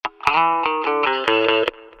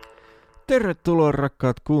Tervetuloa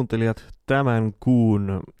rakkaat kuuntelijat tämän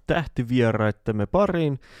kuun tähtivieraittemme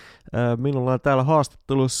pariin. Minulla on täällä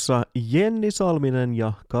haastattelussa Jenni Salminen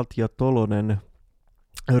ja Katja Tolonen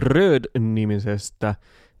Röd-nimisestä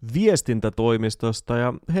viestintätoimistosta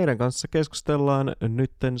ja heidän kanssa keskustellaan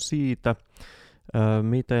nytten siitä,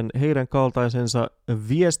 miten heidän kaltaisensa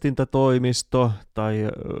viestintätoimisto tai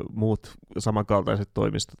muut samankaltaiset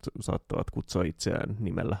toimistot saattavat kutsua itseään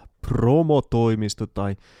nimellä promotoimisto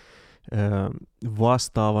tai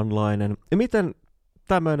vastaavanlainen. Ja miten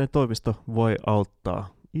tämmöinen toimisto voi auttaa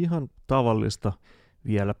ihan tavallista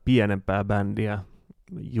vielä pienempää bändiä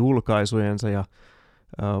julkaisujensa ja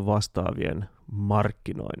vastaavien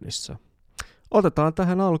markkinoinnissa? Otetaan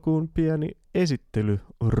tähän alkuun pieni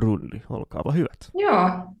esittelyrundi. Olkaapa hyvät. Joo,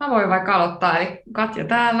 mä voin vaikka aloittaa. Eli Katja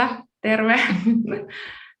täällä, terve.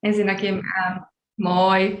 Ensinnäkin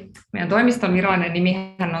moi. Meidän toimiston virallinen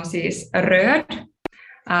nimihän on siis Röd.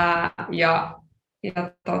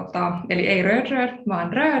 Eli ei Röd,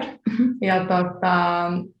 vaan Röd. Ja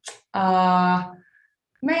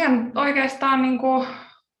meidän oikeastaan niinku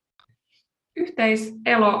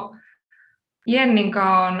yhteiselo Jennin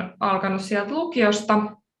kanssa on alkanut sieltä lukiosta,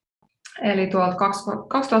 eli tuolta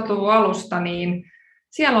 2000-luvun alusta, niin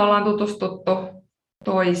siellä ollaan tutustuttu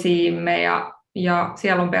toisiimme ja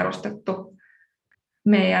siellä on perustettu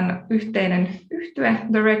meidän yhteinen yhtye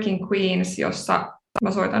The Wrecking Queens, jossa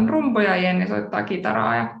mä soitan rumpuja ja Jenni soittaa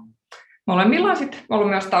kitaraa. Ja molemmilla on sitten ollut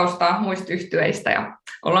myös taustaa muista yhtyeistä ja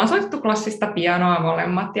ollaan soitettu klassista pianoa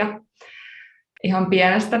molemmat ja ihan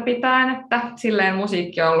pienestä pitäen, että silleen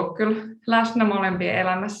musiikki on ollut kyllä läsnä molempien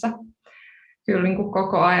elämässä kyllä niin kuin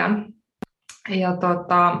koko ajan. Ja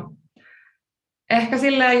ehkä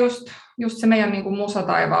silleen just se meidän niin kuin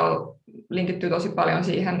musataival linkittyy tosi paljon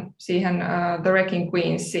siihen The Wrecking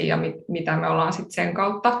Queensiin ja mitä me ollaan sitten sen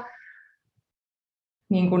kautta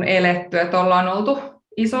niin kuin eletty, että ollaan oltu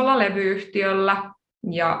isolla levyyhtiöllä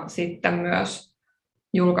ja sitten myös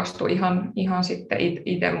julkaistu ihan sitten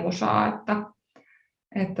itse musaa, että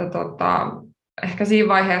ehkä siinä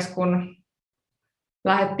vaiheessa, kun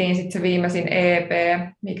lähdettiin sitten se viimeisin EP,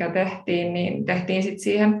 mikä tehtiin, niin tehtiin sitten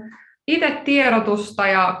siihen itse tiedotusta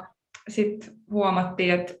ja sitten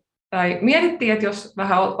huomattiin, tai mietittiin, että jos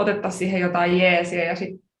vähän otettaisiin siihen jotain jeesiä ja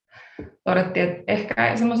sitten todettiin, että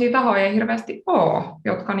ehkä sellaisia tahoja ei hirveästi ole,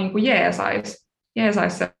 jotka niin kuin jeesais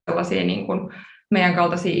sellaisia niin kuin meidän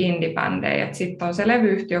kaltaisia indie-bändejä. Sitten on se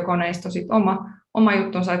levyyhtiökoneisto, sitten oma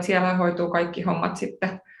juttunsa, että siellä hoituu kaikki hommat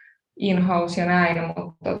sitten in-house ja näin,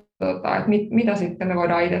 mutta että mitä sitten me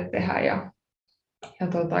voidaan itse tehdä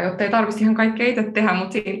jotta ei tarvitsisi ihan kaikkea itse tehdä,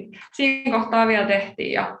 mutta siinä kohtaa vielä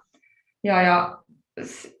tehtiin ja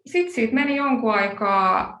sitten siitä meni jonkun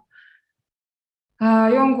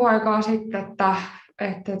aikaa sitten, että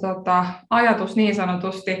ajatus niin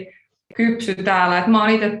sanotusti kypsy täällä, että mä oon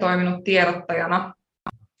itse toiminut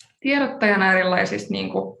tiedottajana erilaisissa niin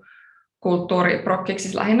kuin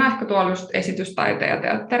kulttuuriprokkiksissa, lähinnä ehkä tuolla just esitystaiteen ja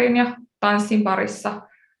teatterin ja tanssin parissa.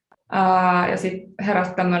 Ja sitten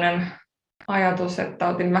heräsi tämmöinen ajatus, että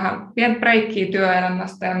otin vähän pientä breikkiä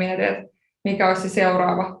työelämästä ja mietin, että mikä olisi se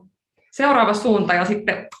seuraava suunta. Ja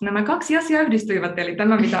sitten nämä kaksi asiaa yhdistyivät, eli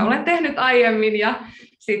tämä mitä olen tehnyt aiemmin ja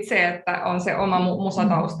sitten se, että on se oma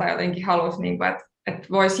musatausta jotenkin halusi, niin kuin, että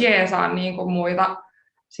voisi jeesaa niin kuin muita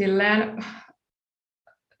silleen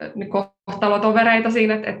kohtalotovereita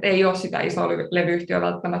siinä, että ei ole sitä isoa levyyhtiöä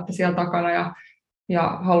välttämättä siellä takana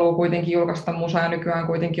ja haluaa kuitenkin julkaista musaa ja nykyään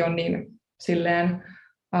kuitenkin on niin silleen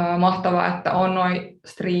mahtavaa, että on noi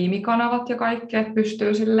striimikanavat ja kaikki, että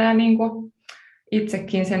pystyy silleen niin kuin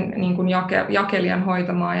itsekin sen niin kuin jakelijan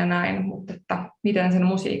hoitamaan ja näin, mutta että miten sen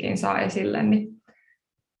musiikin saa esille, niin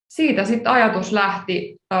siitä sitten ajatus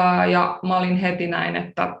lähti ja mä olin heti näin,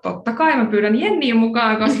 että totta kai mä pyydän Jenniin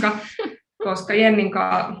mukaan, koska Jennin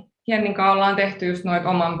kanssa ollaan tehty just noita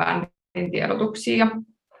oman bändin tiedotuksia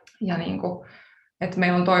ja niin kuin, että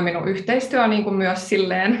meillä on toiminut yhteistyö niin kuin myös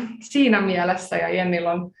silleen siinä mielessä ja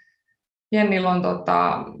Jennillä on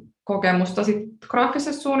kokemusta sit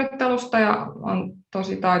graafisesta suunnittelusta ja on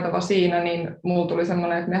tosi taitava siinä, niin mulla tuli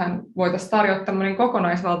semmoinen, että mehän voitaisiin tarjota tämmöinen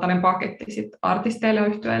kokonaisvaltainen paketti sit artisteille ja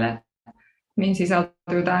yhtyeille, mihin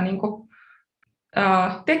sisältyy tämä niinku,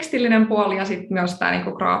 tekstillinen puoli ja sitten myös tämä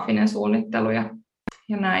niinku graafinen suunnittelu ja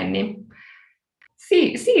näin. Niin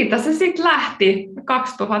siitä se sitten lähti.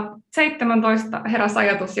 2017 heräsi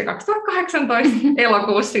ajatus ja 2018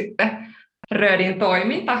 elokuussa sitten Rödin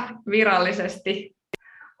toiminta virallisesti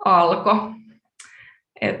alkoi.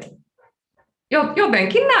 Et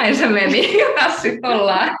jotenkin näin se meni, ja tässä sitten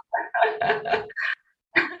ollaan.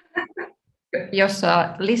 Jos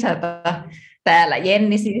saa lisätä, täällä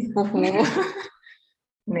Jenni siis puhuu.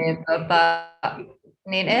 Niin,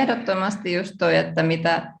 niin ehdottomasti just toi, että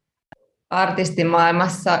mitä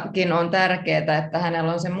artistimaailmassakin on tärkeää, että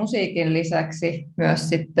hänellä on sen musiikin lisäksi myös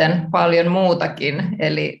sitten paljon muutakin.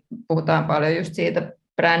 Eli puhutaan paljon just siitä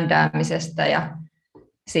brändäämisestä ja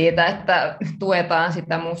siitä, että tuetaan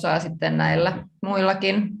sitä musaa sitten näillä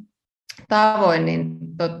muillakin tavoin, niin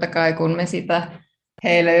totta kai kun me sitä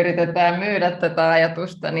heille yritetään myydä tätä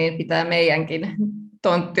ajatusta, niin pitää meidänkin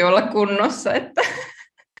tontti olla kunnossa, että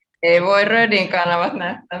ei voi Rödin kanavat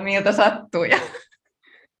näyttää miltä sattuu ja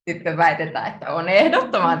sitten väitetään, että on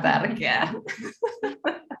ehdottoman tärkeää.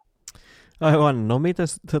 Aivan, no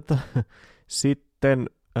mitäs sitten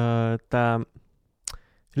tämä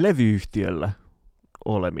levyyhtiöllä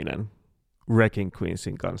oleminen Wrecking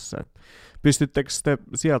Queensin kanssa? Pystyttekö te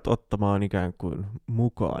sieltä ottamaan ikään kuin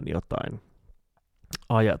mukaan jotain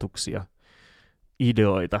ajatuksia,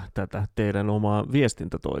 ideoita tätä teidän omaa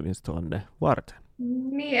viestintätoimistoanne varten?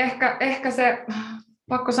 Niin, ehkä se,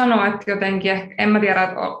 pakko sanoa, että jotenkin, en mä tiedä,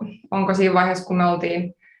 että onko siinä vaiheessa, kun me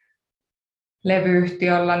oltiin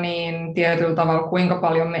levyyhtiöllä, niin tietyllä tavalla kuinka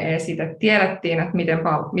paljon me tiedettiin, että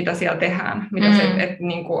mitä siellä tehdään, mitä se, että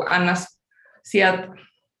niin kuin NS sieltä,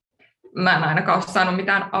 mä en ainakaan ole saanut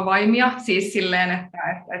mitään avaimia, siis silleen,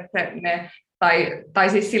 että ne, tai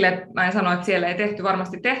siis silleen, että mä en sano, että siellä ei tehty,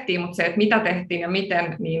 varmasti tehtiin, mutta se, että mitä tehtiin ja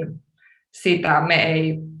miten, niin sitä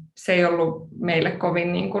se ei ollut meille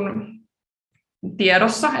kovin niin kuin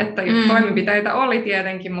tiedossa, että toimenpiteitä oli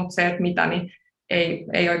tietenkin, mutta se, että mitä, niin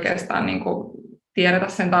ei oikeastaan niin kuin tiedetä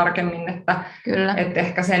sen tarkemmin, että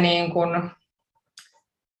ehkä se niin kuin,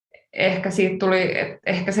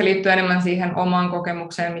 ehkä se liittyy enemmän siihen omaan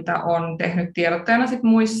kokemukseen, mitä on tehnyt tiedottajana sit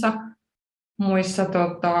muissa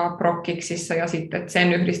prokkiksissa, ja sitten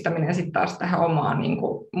sen yhdistäminen sitten taas tähän omaan niin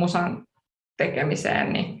kuin musan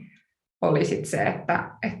tekemiseen, niin oli sitten se, että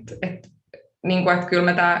kyllä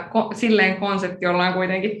me tämä silleen konsepti ollaan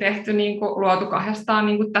kuitenkin tehty, niin kuin luotu kahdestaan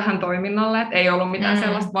niin kuin tähän toiminnalle, että ei ollut mitään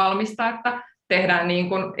sellaista valmista, että tehdään niin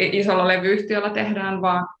kuin isolla levyyhtiöllä tehdään,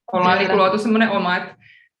 vaan ollaan niin kuin luotu semmoinen oma,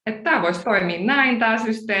 että tämä voisi toimia näin, tämä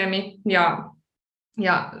systeemi,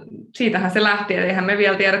 ja siitähän se lähti, että eihän me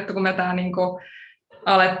vielä tiedetty, kun me tämä niin kuin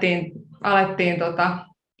alettiin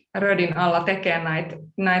Rödin alla tekemään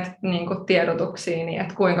näitä niin kuin tiedotuksia, niin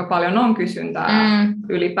että kuinka paljon on kysyntää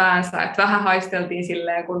ylipäänsä. Että vähän haisteltiin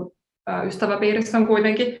silleen, kun ystäväpiirissä on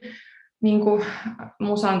kuitenkin niin kuin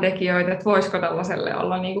musan tekijöitä, että voisiko tällaiselle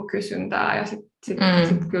olla niin kuin kysyntää. Ja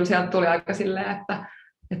sitten kyllä sieltä tuli aika silleen,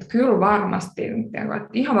 että kyllä varmasti, että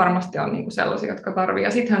ihan varmasti on niin kuin sellaisia, jotka tarvitsevat.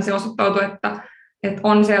 Ja sittenhän se osoittautui, että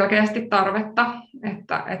on selkeästi tarvetta,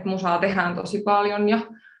 että musaa tehdään tosi paljon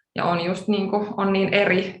ja on just niin kuin, on niin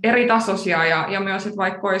eri tasoisia ja myös, että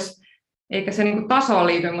vaikka olisi, eikä se niin kuin tasoon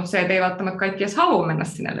liity, mutta se, että ei välttämättä kaikki edes halua mennä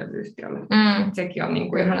sinne levyyhtiölle. Sekin on niin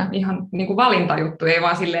kuin ihan niin kuin valintajuttu, ei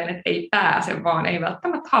vaan silleen, että ei pääse, vaan ei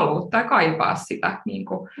välttämättä halua tai kaipaa sitä, niin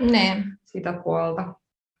kuin, sitä puolta.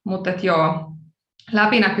 Mutta joo,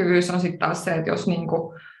 läpinäkyvyys on sitten taas se, että jos niin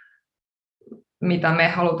kuin, mitä me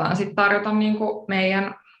halutaan sitten tarjota niin kuin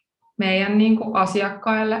meidän niin kuin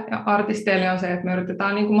asiakkaille ja artisteille on se, että me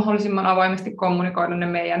yritetään niin kuin mahdollisimman avoimesti kommunikoida ne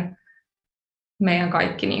meidän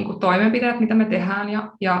kaikki niin kuin toimenpiteet, mitä me tehdään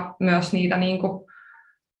ja myös niitä, niin kuin,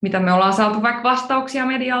 mitä me ollaan saatu vaikka vastauksia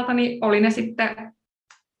medialta, niin oli ne sitten,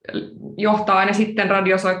 johtaa ne sitten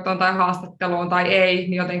radiosoittoon tai haastatteluun tai ei,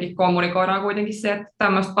 niin jotenkin kommunikoidaan kuitenkin se, että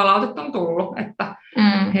tämmöistä palautetta on tullut, että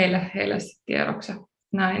heille tiedoksi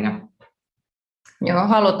näin. Ja joo,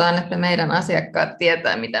 halutaan, että meidän asiakkaat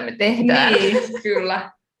tietää, mitä me tehdään. Niin,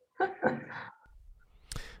 kyllä.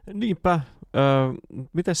 Niinpä.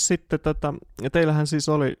 Mitäs sitten, teillähän siis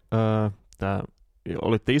oli,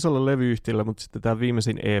 olitte isolla levyyhtiöllä, mutta sitten tämä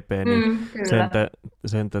viimeisin EP, niin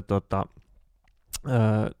sen te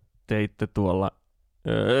teitte tuolla,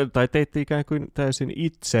 tai teitte ikään kuin täysin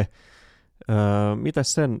itse.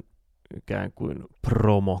 Mitäs sen ikään kuin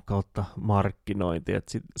promo kautta markkinointi,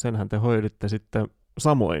 että senhän te hoiditte sitten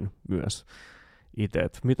samoin myös itse.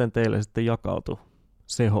 Miten teille sitten jakautui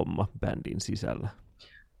se homma bändin sisällä?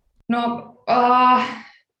 No,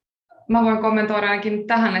 mä voin kommentoida ainakin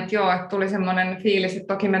tähän, että joo, että tuli semmoinen fiilis,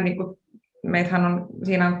 että toki meitähän on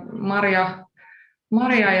siinä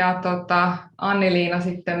Maria ja Anni-Liina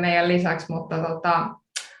sitten meidän lisäksi, mutta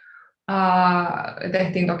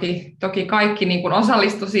tehtiin toki kaikki niin kuin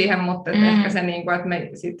osallistui siihen, mutta ehkä se, niin kuin, että me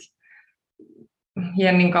sitten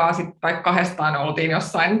Jennin kanssa vaikka kahdestaan oltiin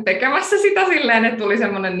jossain tekemässä sitä silleen, että tuli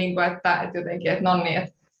semmoinen, niin kuin, että jotenkin, että no niin,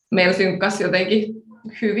 että meillä synkkasi jotenkin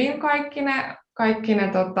hyvin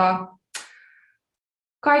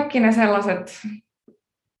kaikki ne sellaiset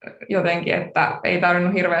jotenkin, että ei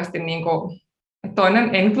tarvinnut hirveästi niin kuin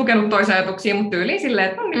toinen ei nyt lukenut toisia ajatuksia, mutta tyyliin silleen,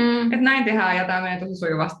 että, no niin, että näin tehdään ja tämä menee tosi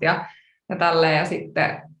sujuvasti ja tälleen.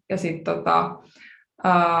 Ja sitten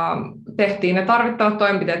tehtiin ne tarvittavat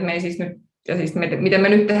toimenpiteet. Me ei siis nyt, ja siis miten me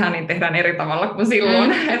nyt tehdään, niin tehdään eri tavalla kuin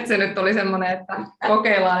silloin. Että se nyt oli semmoinen, että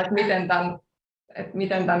kokeillaan, että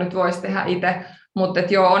miten tämän nyt voisi tehdä itse. Mutta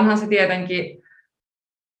joo, onhan se tietenkin,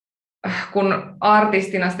 kun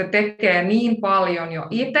artistina sitä tekee niin paljon jo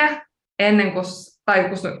itse, ennen kuin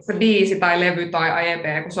kun se biisi tai levy tai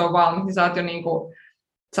EP, kun se on valmis, niin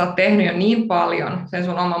sä oot tehnyt jo niin paljon sen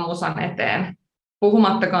sun oman musan eteen,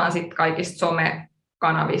 puhumattakaan sit kaikista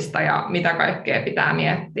somekanavista ja mitä kaikkea pitää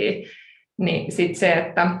miettiä, niin sitten se,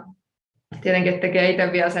 että tietenkin tekee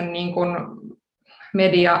itse vielä sen niin kuin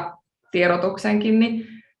mediatiedotuksenkin,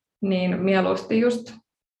 niin mieluusti just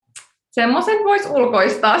semmoisen voisi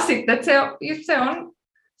ulkoistaa sitten, että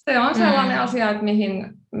se on sellainen asia, että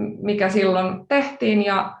mikä silloin tehtiin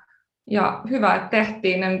ja hyvä, että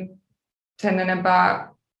tehtiin. En sen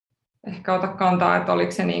enempää ehkä ota kantaa, että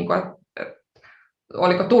oliko se niin kuin, että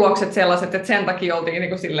oliko tulokset sellaiset, että sen takia oltiin niin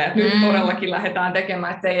kuin silleen, että nyt todellakin lähdetään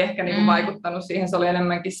tekemään, että se ei ehkä niin kuin vaikuttanut siihen, se oli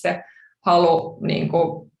enemmänkin se halu niin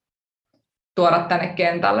kuin tuoda tänne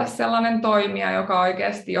kentälle sellainen toimija, joka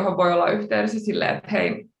oikeasti, johon voi olla yhteydessä silleen, että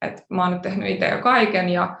hei, että mä oon nyt tehnyt itse jo kaiken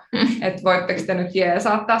ja että voitteko te nyt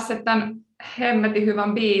jeesaa tässä, että tämän hemmetin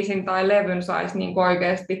hyvän biisin tai levyn saisi niin kuin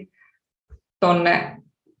oikeasti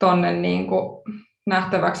tonne niin kuin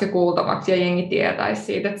nähtäväksi ja kuultavaksi ja jengi tietäisi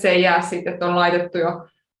siitä, että se ei jää siitä, että on laitettu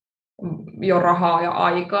jo rahaa ja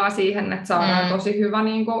aikaa siihen, että saadaan tosi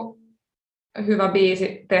hyvä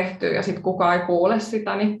biisi tehty ja sitten kukaan ei kuule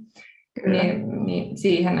sitä, niin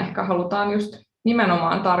siihen ehkä halutaan just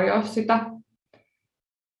nimenomaan tarjoa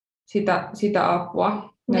sitä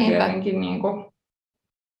apua. Ja tietenkin niin kuin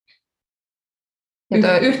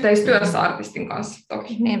yhteistyössä artistin kanssa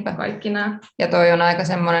toki. Niinpä. Kaikki nämä. Ja toi on aika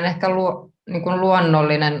semmoinen ehkä niin kuin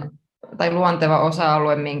luonnollinen tai luonteva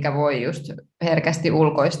osa-alue, minkä voi just herkästi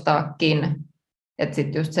ulkoistaakin. Että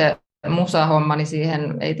sitten just se musahomma, niin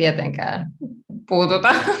siihen ei tietenkään puututa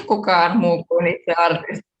kukaan muu kuin itse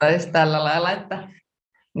artisti tai tällä lailla.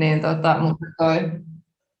 Mutta toi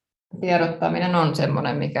tiedottaminen on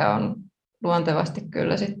semmoinen, mikä on luontevasti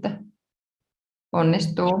kyllä sitten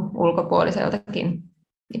onnistuu ulkopuoliseltakin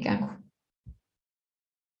ikään kuin.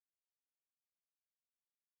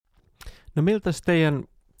 No miltä teidän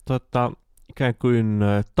ikään kuin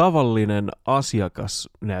tavallinen asiakas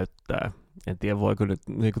näyttää? En tiedä, voiko nyt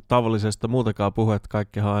niin kuin tavallisesta muutakaan puhua, että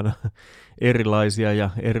kaikkihan on aina erilaisia ja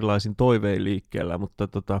erilaisin toivein liikkeellä, mutta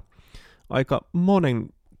aika monen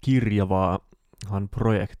kirjavaahan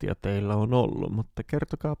projektia teillä on ollut, mutta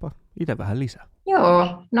kertokaapa itse vähän lisää.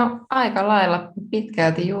 Joo, no aika lailla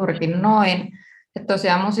pitkälti juurikin noin. Että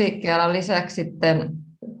tosiaan musiikkialan lisäksi sitten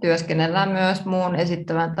työskennellään myös muun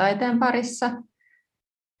esittävän taiteen parissa.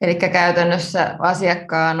 Eli käytännössä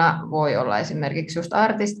asiakkaana voi olla esimerkiksi just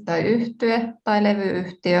artisti tai yhtye tai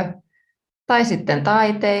levyyhtiö, tai sitten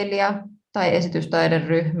taiteilija tai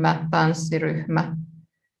esitystaideryhmä, tanssiryhmä,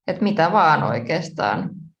 että mitä vaan oikeastaan.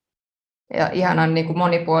 Ja ihanan niin kuin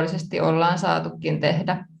monipuolisesti ollaan saatukin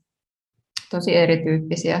tehdä tosi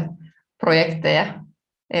erityyppisiä projekteja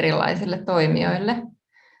erilaisille toimijoille.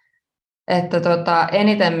 Että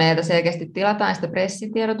eniten meiltä selkeästi tilataan sitä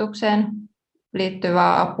pressitiedotukseen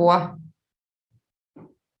liittyvää apua,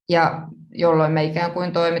 ja jolloin me ikään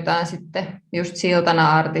kuin toimitaan sitten just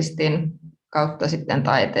siltana artistin kautta sitten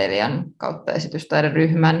taiteilijan kautta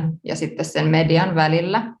esitystaideryhmän ja sitten sen median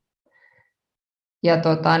välillä. Ja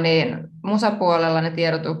musapuolella ne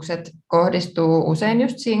tiedotukset kohdistuu usein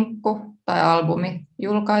just sinkku- tai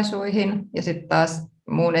albumijulkaisuihin, ja sitten taas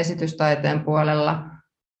muun esitystaiteen puolella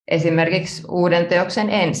esimerkiksi uuden teoksen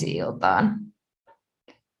ensi-iltaan.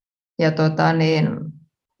 Ja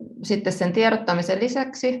sitten sen tiedottamisen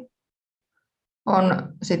lisäksi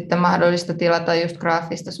on sitten mahdollista tilata just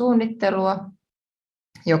graafista suunnittelua,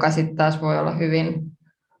 joka sitten taas voi olla hyvin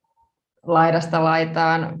laidasta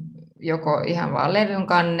laitaan, joko ihan vaan levyn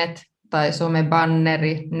kannet tai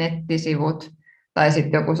somebanneri, nettisivut tai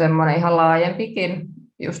sitten joku semmoinen ihan laajempikin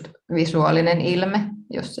just visuaalinen ilme,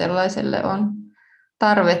 jos sellaiselle on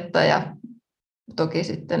tarvetta, ja toki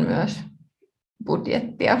sitten myös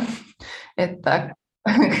budjettia, että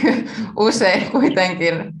usein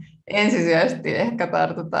kuitenkin ensisijaisesti ehkä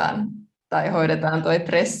tartutaan tai hoidetaan toi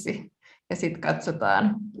pressi ja sitten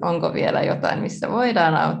katsotaan, onko vielä jotain, missä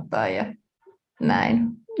voidaan auttaa ja näin.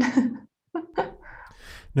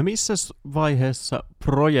 No missä vaiheessa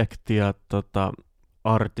projektia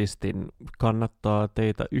artistin kannattaa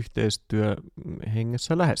teitä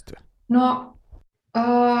yhteistyöhengessä lähestyä? No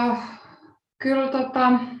kyllä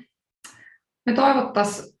me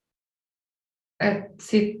toivottaisiin, että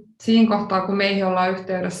siinä kohtaa, kun meihin ollaan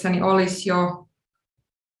yhteydessä, niin olisi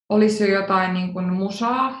jo jotain niin kuin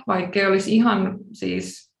musaa, vaikka ei olisi ihan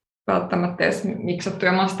siis välttämättä edes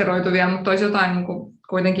miksattuja, masteroituvia, mutta olisi jotain niin kuin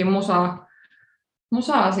kuitenkin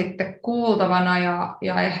musaa sitten kuultavana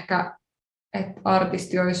ja ehkä, että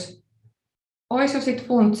artisti olisi jo sitten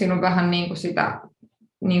funtsinut vähän niin kuin sitä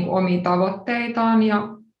niin kuin omia tavoitteitaan ja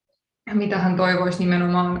mitä hän toivoisi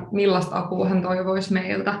nimenomaan, millaista apua hän toivoisi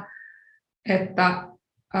meiltä. Että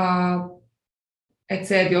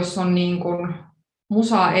se, että jos on niin kuin,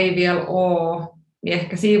 musaa ei vielä ole, niin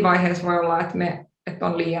ehkä siinä vaiheessa voi olla, että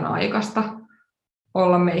on liian aikaista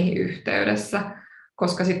olla meihin yhteydessä,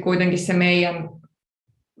 koska sitten kuitenkin se meidän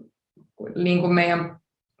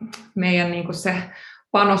niin kuin se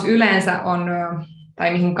panos yleensä on,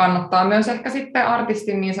 tai mihin kannattaa myös ehkä sitten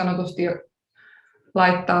artistin niin sanotusti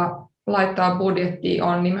laittaa budjettiin,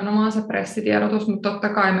 on nimenomaan se pressitiedotus, mutta totta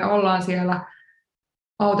kai me ollaan siellä,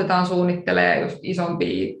 autetaan suunnittelemaan just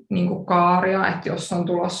isompia niin kuin kaaria, että jos on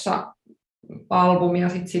tulossa albumia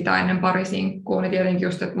sitä ennen pari sinkkua, niin tietenkin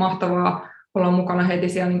just, että mahtavaa olla mukana heti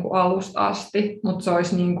siellä niin kuin alusta asti, mutta se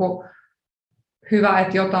olisi niin kuin hyvä,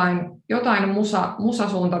 että jotain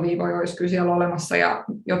musasuuntaviivoja olisi kyllä siellä olemassa ja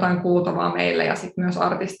jotain kuultavaa meille ja sitten myös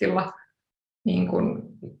artistilla niin kuin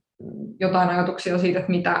jotain ajatuksia siitä,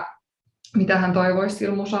 että mitä hän toivoisi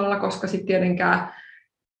sillä musalla, koska sitten tietenkään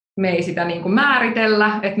me ei sitä niin kuin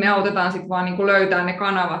määritellä, että me autetaan sitten vaan niin kuin löytää ne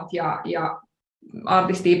kanavat ja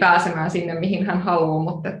artistia pääsemään sinne, mihin hän haluaa,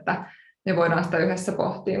 mutta että me voidaan sitä yhdessä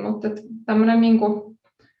pohtia, mutta niin kuin,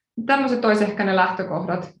 tämmöiset olisi ehkä ne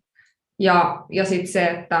lähtökohdat. Ja sitten se,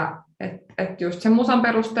 että just sen musan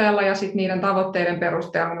perusteella ja sitten niiden tavoitteiden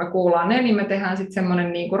perusteella, kun me kuullaan ne, niin me tehdään sitten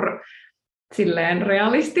semmoinen niin kuin silleen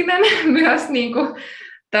realistinen myös niin kuin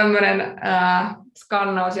tämmöinen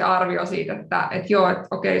skannaus ja arvio siitä, että joo, että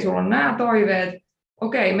okei, sulla on nämä toiveet,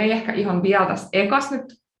 okei, me ei ehkä ihan vielä tässä ekas nyt,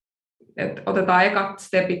 että otetaan ekat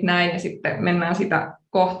stepit näin ja sitten mennään sitä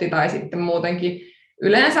kohti tai sitten muutenkin.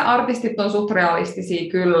 Yleensä artistit on suht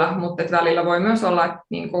realistisia kyllä, mutta että välillä voi myös olla, että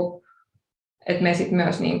niinku, että me sitten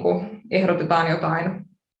myös niinku ehdotetaan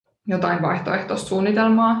jotain vaihtoehtoista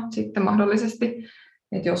suunnitelmaa sitten mahdollisesti.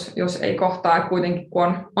 Että jos ei kohtaa, että kuitenkin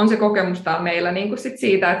kun on se kokemus täällä meillä niin sit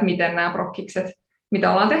siitä, että miten nämä prokkikset,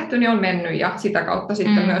 mitä ollaan tehty, niin on mennyt ja sitä kautta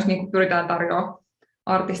sitten myös niin pyritään tarjoamaan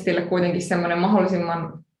artistille kuitenkin semmoinen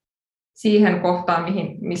mahdollisimman siihen kohtaan,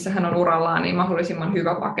 missä hän on urallaan, niin mahdollisimman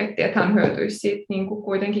hyvä paketti, että hän hyötyisi siitä niin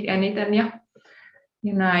kuitenkin eniten ja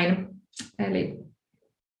näin.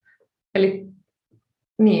 Eli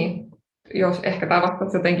niin, jos ehkä tämä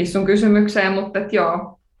vastaisi jotenkin sun kysymykseen, mutta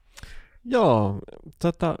joo. Joo,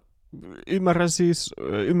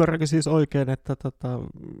 ymmärränkö siis oikein, että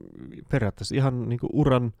periaatteessa ihan niin kuin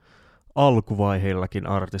uran alkuvaiheellakin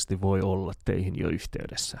artisti voi olla teihin jo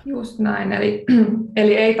yhteydessä. Just näin,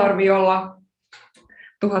 eli ei tarvitse olla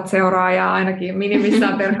 1000 seuraajaa ainakin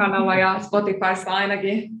minimissään per kanava ja Spotifyssa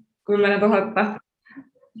ainakin 10 000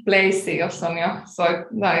 playsia, jos on jo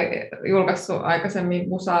julkaissut aikaisemmin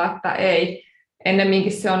musaa, että ei.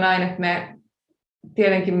 Ennemminkin se on näin, että me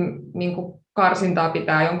tietenkin niin kuin karsintaa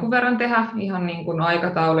pitää jonkun verran tehdä, ihan niin kuin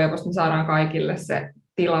aikatauluja, koska me saadaan kaikille se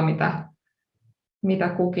tila, mitä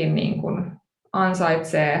kukin niin kuin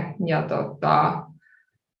ansaitsee.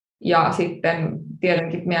 Ja sitten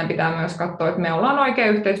tietenkin meidän pitää myös katsoa, että me ollaan oikea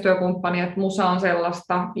yhteistyökumppani, että musa on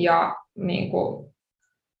sellaista ja,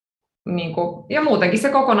 ja muutenkin se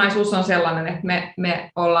kokonaisuus on sellainen, että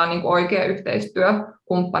me ollaan niin kuin oikea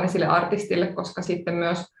yhteistyökumppani sille artistille, koska sitten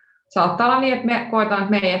myös saattaa olla niin, että me koetaan,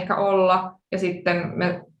 että me ei ehkä olla, ja sitten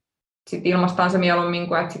me ilmaistaan se mieluummin,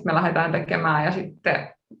 että sitten me lähdetään tekemään, ja sitten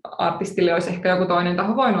artistille olisi ehkä joku toinen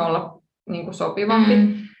taho voinut olla niin kuin sopivampi.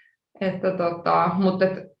 Mutta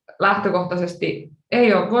lähtökohtaisesti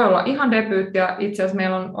ei voi olla ihan debyytti, ja itse asiassa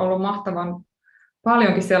meillä on ollut mahtavan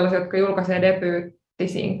paljonkin sellaisia, jotka julkaisee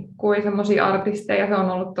debyyttisinkkuja, semmoisia artisteja, se on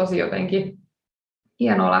ollut tosi jotenkin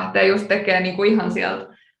hienoa lähteä just tekemään niin kuin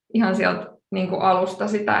ihan sieltä niin kuin alusta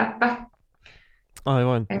sitä, että...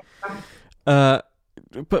 Aivan.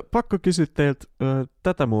 Pakko kysyä teiltä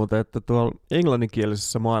tätä muuta, että tuolla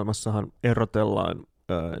englanninkielisessä maailmassahan erotellaan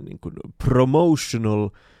niin kuin promotional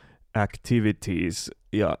activities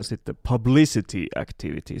ja sitten publicity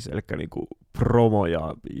activities, eli niin kuin promo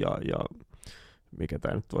ja mikä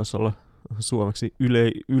tämä nyt voisi olla suomeksi,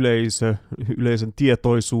 yleisön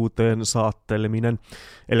tietoisuuteen saatteleminen.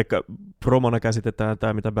 Eli promona käsitetään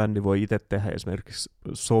tämä, mitä bändi voi itse tehdä, esimerkiksi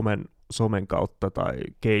somen kautta tai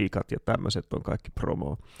keikat ja tämmöiset on kaikki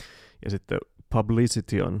promo. Ja sitten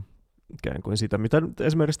publicity on ikään kuin sitä, mitä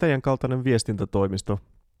esimerkiksi teidän kaltainen viestintätoimisto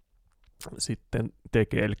sitten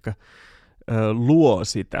tekee, eli luo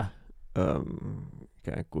sitä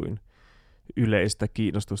ikään kuin yleistä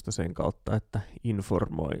kiinnostusta sen kautta, että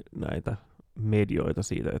informoi näitä medioita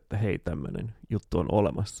siitä, että hei, tämmöinen juttu on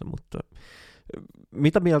olemassa, mutta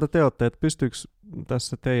mitä mieltä te olette, että pystyykö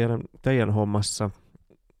tässä teidän hommassa,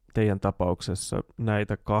 teidän tapauksessa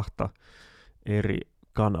näitä kahta eri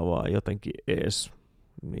kanavaa jotenkin edes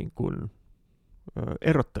niin kuin,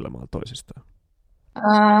 erottelemaan toisistaan?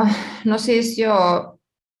 No siis joo,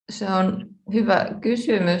 se on hyvä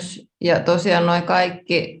kysymys ja tosiaan noi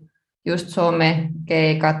kaikki just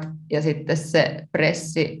somekeikat ja sitten se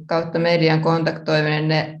pressi kautta median kontaktoiminen,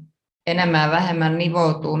 ne enemmän ja vähemmän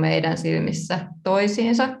nivoutuu meidän silmissä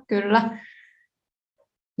toisiinsa kyllä.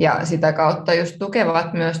 Ja sitä kautta just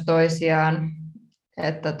tukevat myös toisiaan,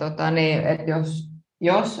 että että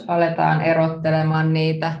jos aletaan erottelemaan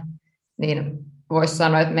niitä, niin voisi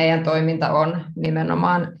sanoa, että meidän toiminta on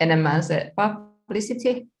nimenomaan enemmän se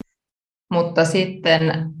publicity, mutta sitten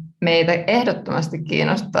meitä ehdottomasti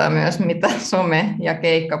kiinnostaa myös, mitä some- ja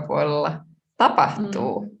keikkapuolella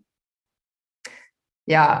tapahtuu.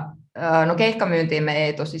 Ja no keikkamyyntiin me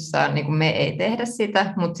ei tosissaan, niin kuin me ei tehdä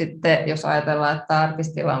sitä, mutta sitten jos ajatellaan, että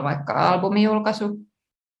artistilla on vaikka albumijulkaisu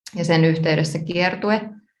ja sen yhteydessä kiertue,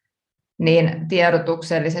 niin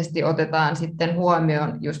tiedotuksellisesti otetaan sitten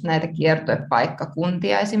huomioon just näitä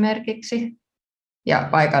kiertuepaikkakuntia esimerkiksi ja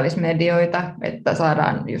paikallismedioita, että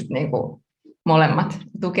saadaan just niin kuin molemmat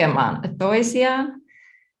tukemaan toisiaan.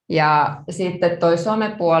 Ja sitten toi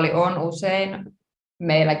somepuoli on usein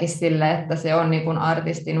meilläkin sille, että se on niin kuin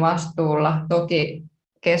artistin vastuulla. Toki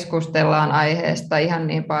keskustellaan aiheesta ihan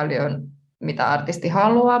niin paljon, mitä artisti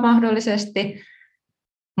haluaa mahdollisesti,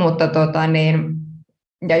 mutta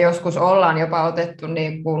ja joskus ollaan jopa otettu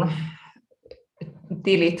niin kuin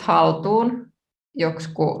tilit haltuun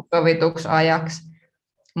joksikin sovituksi ajaksi,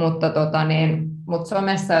 mutta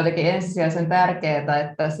somessa on jotenkin ensisijaisen tärkeää,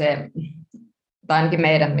 että se, tai ainakin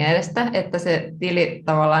meidän mielestä, että se tili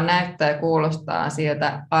tavallaan näyttää ja kuulostaa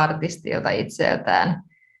siltä artistilta itseltään.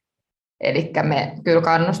 Eli me kyllä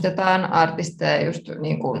kannustetaan artisteja just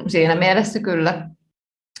niin kuin siinä mielessä kyllä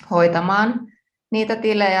hoitamaan niitä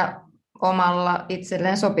tilejä omalla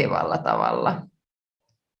itselleen sopivalla tavalla,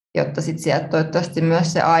 jotta sitten sieltä toivottavasti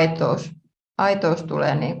myös se aitous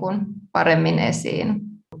tulee niin kuin paremmin esiin.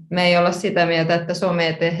 Me ei olla sitä mieltä, että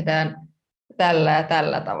somea tehdään tällä ja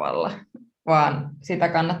tällä tavalla, vaan sitä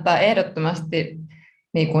kannattaa ehdottomasti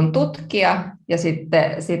niin kuin tutkia ja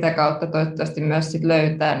sitten sitä kautta toivottavasti myös sit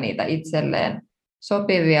löytää niitä itselleen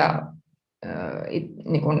sopivia,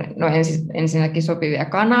 niin kuin, no ensinnäkin sopivia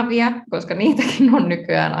kanavia, koska niitäkin on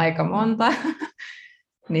nykyään aika monta,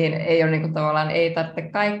 niin ei ole niin kuin, tavallaan ei tarvitse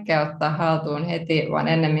kaikkea ottaa haltuun heti, vaan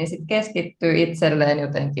ennemmin sit keskittyy itselleen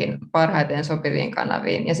jotenkin parhaiten sopiviin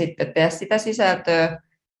kanaviin ja sitten tehdä sitä sisältöä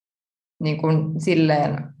niin kuin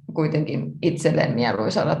silleen kuitenkin itselleen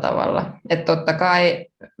mieluisalla tavalla. Että totta kai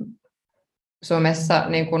somessa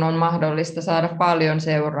niin kuin on mahdollista saada paljon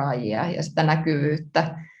seuraajia ja sitä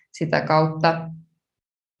näkyvyyttä sitä kautta,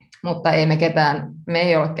 mutta me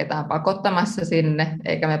ei ole ketään pakottamassa sinne,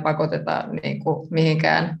 eikä me pakoteta niin kuin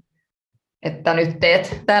mihinkään, että nyt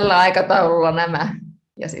teet tällä aikataululla nämä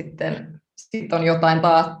ja sitten on jotain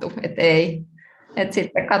taattu, että ei. Et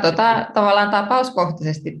sitten katsotaan tavallaan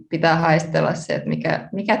tapauskohtaisesti, pitää haistella se, että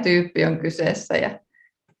mikä tyyppi on kyseessä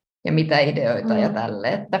ja mitä ideoita ja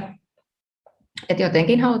tälle. Että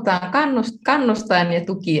jotenkin halutaan kannustaen ja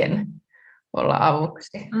tukien olla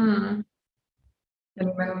avuksi. Ja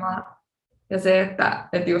nimenomaan. Ja se, että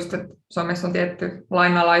just että somessa on tietty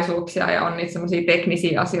lainalaisuuksia ja on niitä semmoisia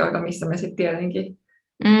teknisiä asioita, missä me sitten tietenkin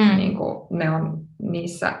niin kuin ne on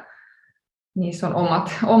niissä on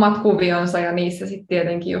omat kuvionsa ja niissä sitten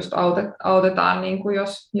tietenkin just autetaan, niin kuin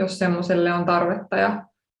jos semmoiselle on tarvetta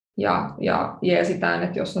ja jeesitään,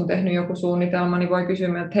 että jos on tehnyt joku suunnitelma, niin voi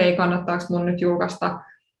kysyä, että hei, kannattaako mun nyt julkaista,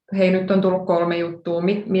 hei, nyt on tullut 3 juttua,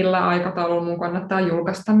 millä aikataululla mun kannattaa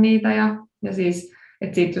julkaista niitä ja siis,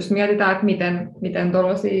 että sitten jos mietitään, että miten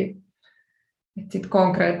tuollaisia, että sitten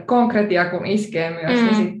konkreettia kun iskee myös,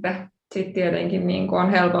 niin sitten tietenkin niin kuin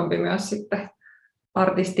on helpompi myös sitten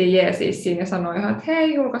artistin jeesiä siinä ja sanoi ihan, että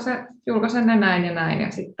hei, julkaise ne näin ja näin,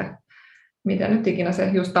 ja sitten mitä nyt ikinä se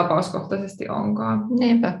just tapauskohtaisesti onkaan.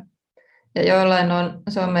 Niinpä. Ja joillain on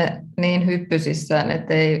some niin hyppysissään,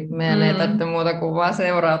 että meidän ei tarvitse muuta kuin vaan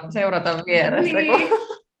seurata vieressä, niin. kun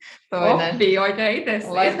toinen oppii oikein itse.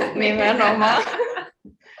 Nimenomaan.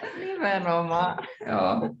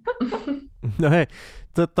 Joo. No hei,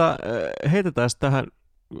 heitetään tähän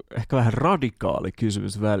ehkä vähän radikaali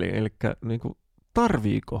kysymys väliin, eli niin kuin,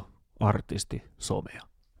 tarviiko artisti somea?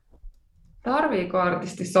 Tarviiko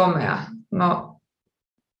artisti somea? No,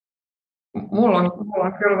 mulla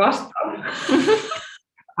on kyllä vastaus.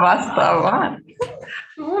 Vastaa vaan.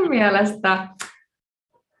 Mun mielestä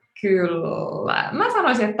kyllä. Mä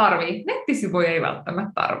sanoisin, että tarvii. Nettisivuja ei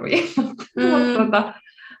välttämättä tarvii, mutta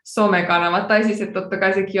somekanavat, tai siis, että totta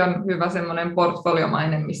kai sekin on hyvä semmoinen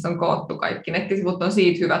portfoliomainen, missä on koottu kaikki. Nettisivut on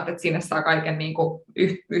siitä hyvät, että sinne saa kaiken niin kuin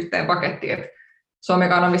yhteen pakettiin. Et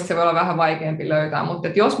somekanavissa se voi olla vähän vaikeampi löytää, mutta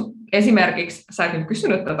jos esimerkiksi, sä et nyt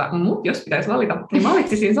kysynyt tätä, mutta jos pitäisi valita, niin mä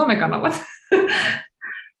valitsisin somekanavat.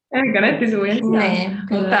 Enkä nettisivujen sijaan. Niin,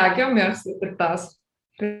 mutta tämäkin on myös sitten taas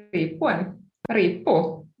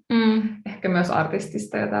riippuu. Ehkä myös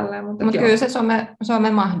artistista ja tälleen. Mutta kyllä se some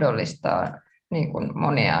mahdollistaa niin kuin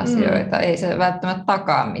monia asioita. Ei se välttämättä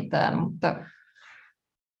takaa mitään, mutta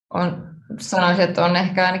sanoisin, että on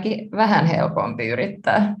ehkä ainakin vähän helpompi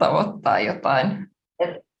yrittää tavoittaa jotain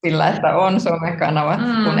sillä, että on somekanavat,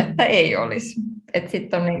 kuin että ei olisi.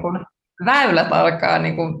 Sitten on niin kuin, väylät alkaa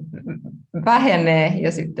niin kuin vähenee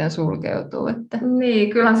ja sitten sulkeutuu. Että. Niin,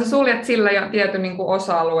 kyllähän sä suljet sillä jo tietyn niin kuin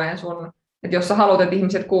osa-alueen sun, että jos sä haluat, että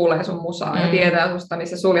ihmiset kuulee sun musaa ja tietää susta, niin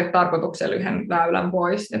sä suljet tarkoituksella yhden väylän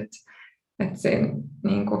pois. Että siinä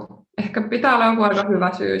niin kuin, ehkä pitää olla joku aika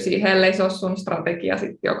hyvä syy siihen, ellei se ole sun strategia,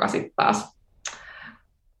 joka sitten taas.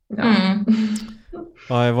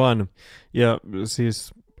 Aivan. Ja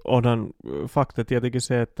siis onhan fakta tietenkin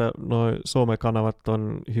se, että nuo somekanavat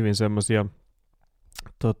on hyvin semmoisia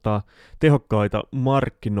tehokkaita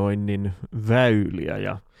markkinoinnin väyliä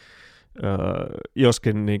ja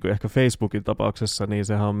joskin niin kuin ehkä Facebookin tapauksessa, niin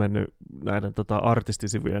sehän on mennyt näiden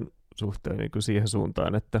artistisivujen suhteen niin kuin siihen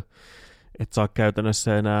suuntaan, että et saa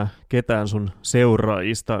käytännössä enää ketään sun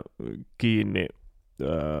seuraajista kiinni,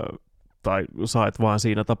 tai saat vaan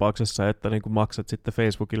siinä tapauksessa, että niin kuin maksat sitten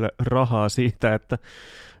Facebookille rahaa siitä, että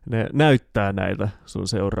ne näyttää näitä sun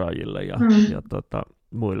seuraajille ja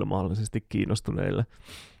muille mahdollisesti kiinnostuneille.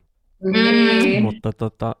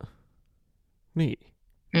 Mutta niin.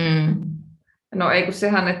 No ei kun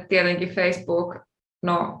sehän, että tietenkin Facebook,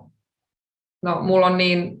 no mulla on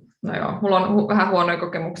mulla on vähän huonoja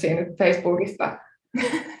kokemuksia nyt Facebookista.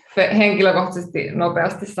 Henkilökohtaisesti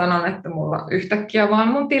nopeasti sanon, että mulla yhtäkkiä vaan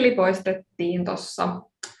mun tili poistettiin tuossa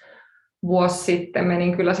vuosi sitten,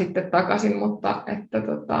 menin kyllä sitten takaisin, mutta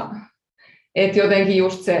että jotenkin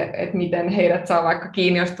just se, että miten heidät saa vaikka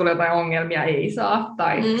kiinni, jos tulee jotain ongelmia, ei saa.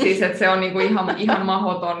 Tai siis, että se on niinku ihan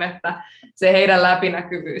mahdoton, että se heidän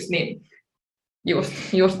läpinäkyvyys, niin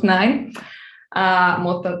just näin.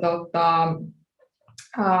 Mutta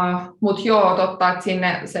joo, totta, että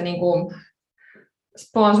sinne se niinku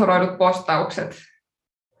sponsoroidut postaukset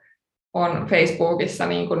on Facebookissa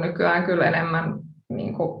niin kuin nykyään kyllä enemmän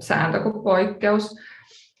niin kuin sääntö kuin poikkeus.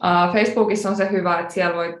 Facebookissa on se hyvä, että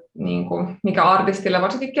siellä voi, niin kuin, mikä artistille,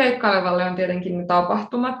 varsinkin keikkailevalle, on tietenkin ne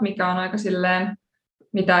tapahtumat, mikä on aika silleen,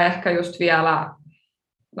 mitä ehkä just vielä,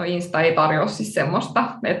 no Insta ei tarjoa siis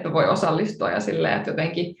semmoista, että voi osallistua ja silleen, että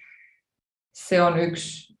jotenkin se on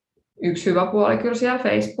yksi hyvä puoli kyllä siellä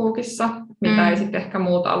Facebookissa, mitä ei sitten ehkä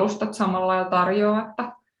muut alustat samalla lailla tarjoa,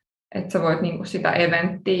 että sä voit niinku sitä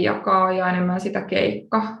eventtiä jakaa ja enemmän sitä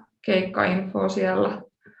keikkainfoa siellä.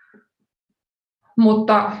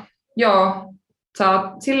 Mutta joo, sä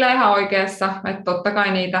oot silleen ihan oikeassa, että totta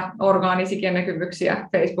kai niitä orgaanisikin näkyvyyksiä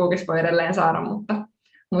Facebookissa voi edelleen saada, mutta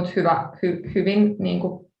hyvin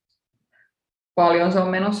niinku paljon se on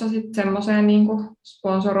menossa sitten semmoiseen niinku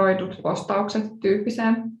sponsoroidut postaukset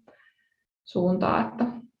tyyppiseen suuntaan, että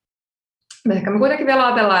ehkä me kuitenkin vielä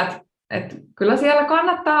ajatellaan, että kyllä siellä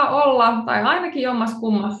kannattaa olla, tai ainakin jommassa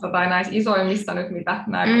kummassa, tai näissä isoimmissa nyt, mitä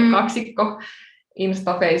nämä kaksikko,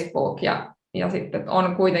 Insta, Facebook, ja sitten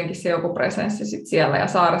on kuitenkin se joku presenssi sit siellä, ja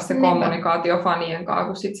saada se kommunikaatio fanien kanssa,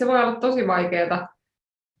 kun sitten se voi olla tosi vaikeaa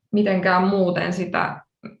mitenkään muuten sitä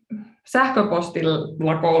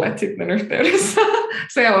sähköpostilla koolet sitten yhteydessä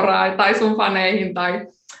seuraa, tai sun faneihin, tai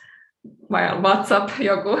vai WhatsApp,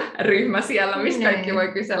 joku ryhmä siellä, mistä kaikki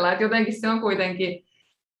voi kysellä. Et jotenkin se on kuitenkin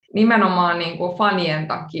nimenomaan niin kuin fanien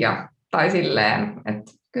takia, tai silleen,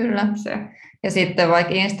 että kyllä. Se. Ja sitten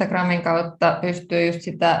vaikka Instagramin kautta pystyy just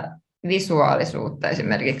sitä visuaalisuutta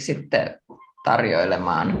esimerkiksi sitten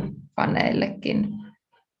tarjoilemaan faneillekin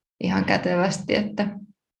ihan kätevästi. Että.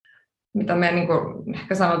 Mitä me niin kuin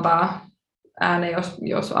ehkä sanotaan ääneen,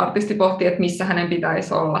 jos artisti pohtii, että missä hänen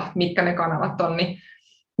pitäisi olla, mitkä ne kanavat on, niin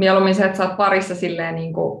mieluummin se, että sä oot parissa silleen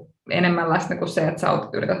niin kuin enemmän läsnä kuin se, että sä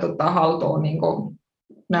yrität ottaa haltuun niin kuin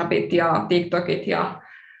Snapit ja TikTokit ja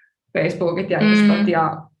Facebookit ja Instat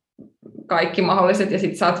ja kaikki mahdolliset, ja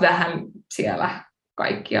sit sä oot vähän siellä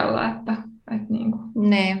kaikkialla, että niin kuin.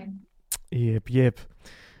 Niin. Jep.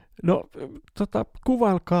 No,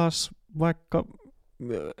 kuvailkaas vaikka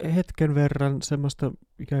hetken verran semmoista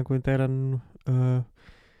ikään kuin teidän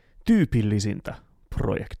tyypillisintä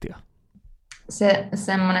projektia? Se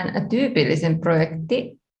semmoinen tyypillisin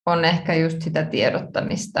projekti on ehkä just sitä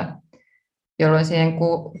tiedottamista, jolloin siihen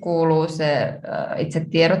kuuluu se itse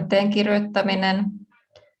tiedotteen kirjoittaminen,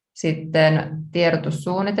 sitten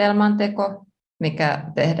tiedotussuunnitelman teko, mikä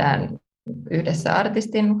tehdään yhdessä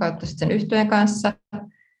artistin kautta sen yhtyeen kanssa,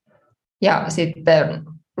 ja sitten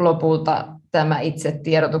lopulta tämä itse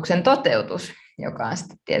tiedotuksen toteutus, joka on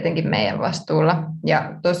sitten tietenkin meidän vastuulla.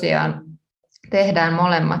 Ja tosiaan tehdään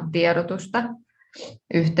molemmat tiedotusta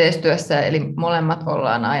yhteistyössä, eli molemmat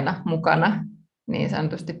ollaan aina mukana niin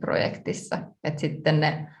sanotusti projektissa. Et sitten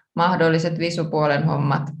ne mahdolliset visupuolen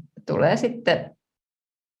hommat tulee sitten,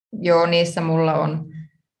 joo, niissä mulla on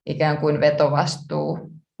ikään kuin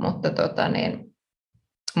vetovastuu,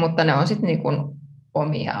 mutta ne on sitten niin kuin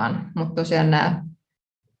omiaan. Mutta tosiaan nämä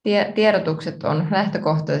tiedotukset on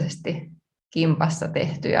lähtökohtaisesti kimpassa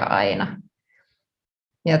tehtyjä aina.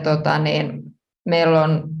 Ja meillä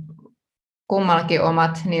on kummallakin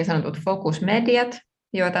omat niin sanotut fokusmediat,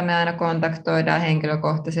 joita me aina kontaktoidaan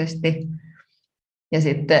henkilökohtaisesti. Ja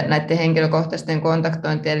sitten näiden henkilökohtaisten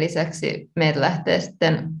kontaktointien lisäksi meiltä lähtee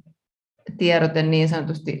sitten tiedote niin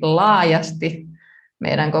sanotusti laajasti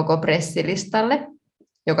meidän koko pressilistalle,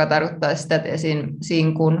 joka tarkoittaa sitä, että esim.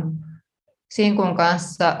 Sinkun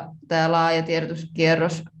kanssa tämä laaja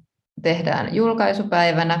tiedotuskierros tehdään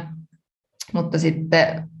julkaisupäivänä, mutta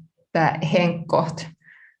sitten tämä Henkkoht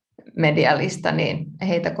medialista, niin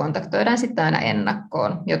heitä kontaktoidaan sitten aina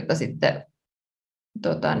ennakkoon, jotta sitten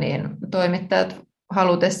toimittajat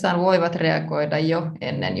halutessaan voivat reagoida jo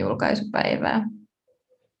ennen julkaisupäivää.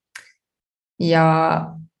 Ja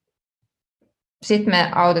sitten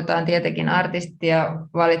me autetaan tietenkin artistia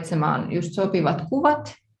valitsemaan just sopivat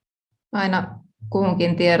kuvat aina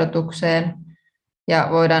kuhunkin tiedotukseen. Ja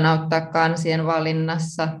voidaan auttaa kansien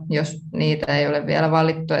valinnassa, jos niitä ei ole vielä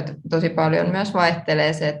valittu. Että tosi paljon myös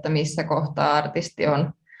vaihtelee se, että missä kohtaa artisti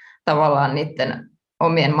on tavallaan niiden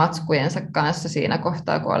omien matskujensa kanssa siinä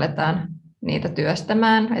kohtaa, kun aletaan niitä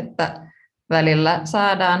työstämään. Että välillä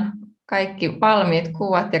saadaan kaikki valmiit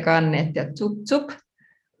kuvat ja kannet ja tsup.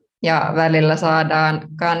 Ja välillä saadaan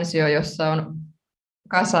kansio, jossa on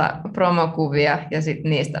kasa promokuvia ja sitten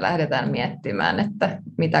niistä lähdetään miettimään, että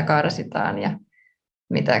mitä karsitaan ja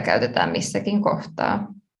mitä käytetään missäkin kohtaa.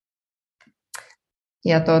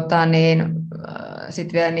 Ja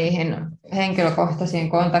sitten vielä niihin henkilökohtaisiin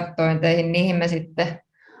kontaktointeihin, niihin me sitten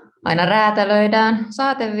aina räätälöidään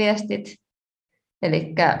saateviestit,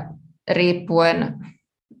 eli riippuen,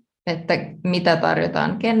 että mitä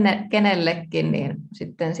tarjotaan kenellekin, niin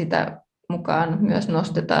sitten sitä mukaan myös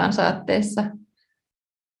nostetaan saatteissa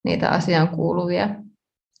niitä asiaan kuuluvia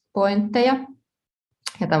pointteja.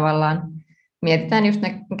 Ja tavallaan mietitään just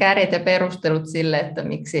ne kärjet ja perustelut sille, että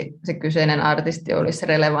miksi se kyseinen artisti olisi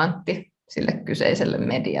relevantti sille kyseiselle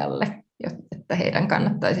medialle, että heidän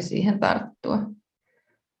kannattaisi siihen tarttua.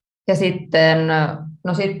 Ja sitten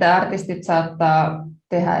artistit saattaa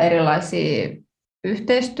tehdä erilaisia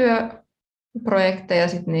yhteistyöprojekteja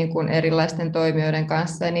sitten niin kuin erilaisten toimijoiden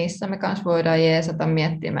kanssa, ja niissä me kanssa voidaan jeesata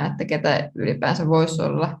miettimään, että ketä ylipäänsä voisi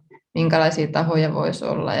olla, minkälaisia tahoja voisi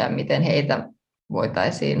olla ja miten heitä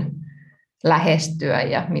voitaisiin lähestyä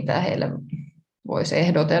ja mitä heille voisi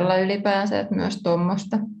ehdotella ylipäänsä, että myös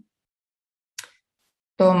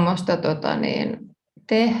tuommoista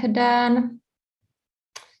tehdään.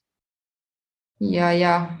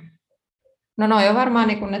 No noi on varmaan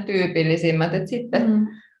niin kuin ne tyypillisimmät, että sitten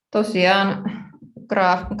tosiaan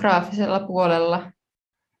graafisella puolella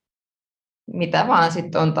mitä vaan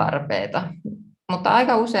sitten on tarpeita. Mutta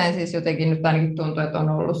aika usein siis jotenkin nyt ainakin tuntuu, että on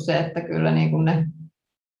ollut se, että kyllä niin kuin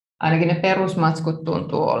ainakin ne perusmatskut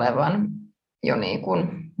tuntuu olevan jo niin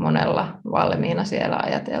kuin monella valmiina siellä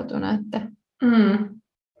ajateltuna, että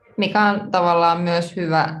mikä on tavallaan myös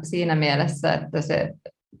hyvä siinä mielessä, että se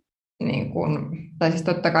niin kuin, tai siis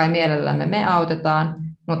totta kai mielellämme me autetaan,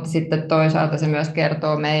 mutta sitten toisaalta se myös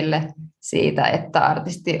kertoo meille siitä, että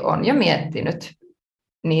artisti on jo miettinyt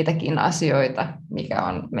niitäkin asioita, mikä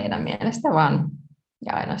on meidän mielestä vaan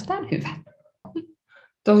ja ainoastaan hyvä.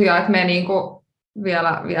 Tosiaan, että me niinku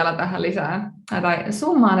vielä tähän lisään tai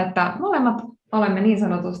summaan, että molemmat olemme niin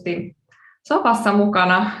sanotusti sopassa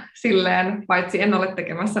mukana silleen, paitsi en ole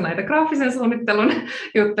tekemässä näitä graafisen suunnittelun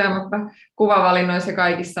juttuja, mutta kuvavalinnoissa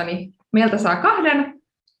kaikissa, niin meiltä saa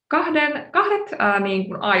kahdet niin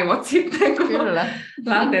kuin aivot sitten, kun Kyllä.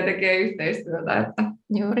 lähtee tekemään yhteistyötä. Että.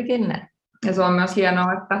 Juurikin näin. Ja se on myös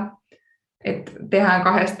hienoa, että tehdään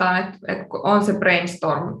kahdestaan, että on se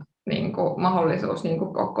brainstorm niin kuin mahdollisuus niin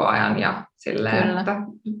kuin koko ajan ja silleen, Kyllä. että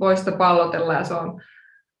voi sitä pallotella ja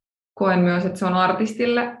koen myös, että se on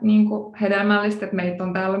artistille niin kuin hedelmällistä, että meitä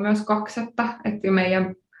on täällä myös kaksi, että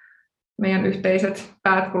meidän yhteiset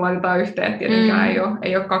päät, kun laitetaan yhteen, tietenkään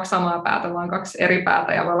ei ole kaksi samaa päätä, vaan kaksi eri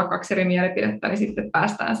päätä ja voi olla kaksi eri mielipidettä, niin sitten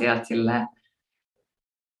päästään sieltä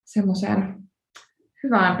semmoiseen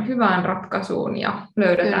hyvään ratkaisuun ja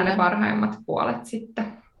löydetään ne parhaimmat puolet sitten.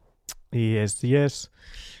 Yes.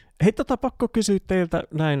 Hei, pakko kysyä teiltä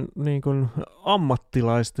näin niin kuin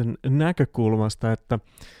ammattilaisten näkökulmasta, että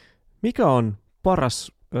mikä on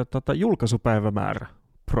paras julkaisupäivämäärä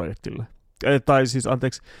projektille? Tai siis,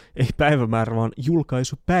 anteeksi, ei päivämäärä, vaan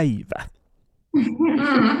julkaisupäivä.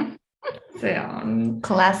 Se on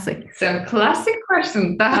classic. Se on classic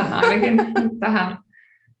question tähän ainakin,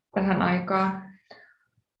 tähän aikaan.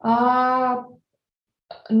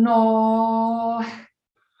 No,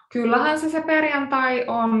 kyllähän se perjantai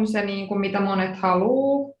on se, niin kuin mitä monet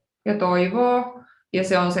haluaa ja toivoo, ja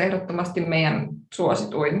se on se ehdottomasti meidän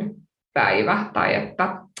suosituin päivä, tai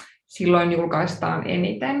että silloin julkaistaan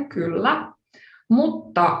eniten, kyllä.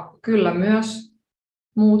 Mutta kyllä myös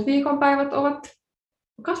muut viikonpäivät ovat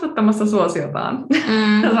kasvattamassa suosiotaan,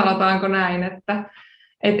 sanotaanko näin, että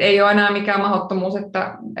ei ole enää mikään mahdottomuus,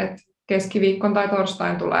 että keskiviikkon tai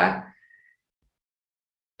torstain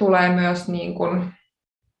tulee myös niin kuin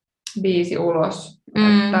biisi ulos,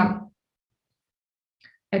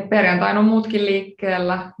 että perjantaina on muutkin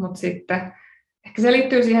liikkeellä, mutta sitten ehkä se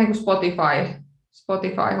liittyy siihen, kun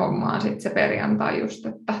Spotify-hommaan sitten se perjantai just,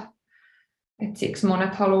 että siksi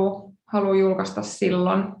monet haluaa julkaista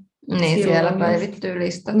silloin. Niin, siellä päivittyy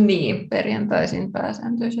listat perjantaisin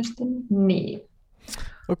pääsääntöisesti. Niin.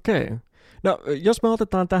 Okei. No, jos me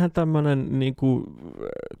otetaan tähän tämmöinen niin kuin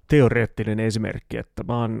teoreettinen esimerkki, että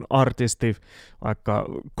mä oon artisti vaikka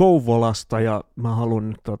Kouvolasta ja mä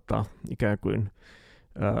haluan ikään kuin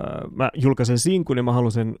mä julkaisen sinkun ja mä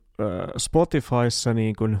haluan sen Spotifyssa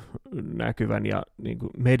niin kuin näkyvän ja niin kuin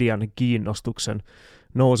median kiinnostuksen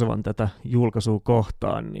nousevan tätä julkaisua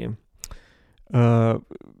kohtaan, niin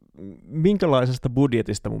minkälaisesta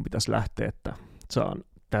budjetista mun pitäisi lähteä, että saan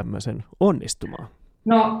tämmöisen onnistumaan?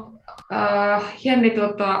 No, Jenni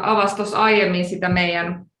avasi tuossa aiemmin sitä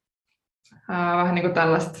meidän vähän niin kuin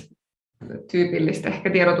tällaista tyypillistä ehkä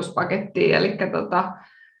tiedotuspakettia, eli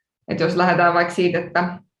että jos lähdetään vaikka siitä,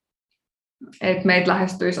 että meitä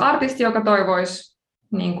lähestyisi artisti, joka toivoisi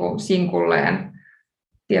niin kuin sinkulleen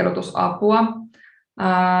tiedotusapua,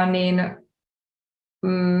 niin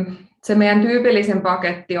se meidän tyypillisen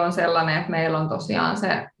paketti on sellainen, että meillä on tosiaan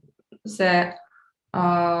se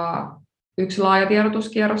yksi laaja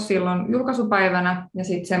tiedotuskierros silloin julkaisupäivänä ja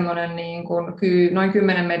sitten semmoinen niin kuin noin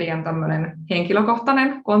 10 median tämmöinen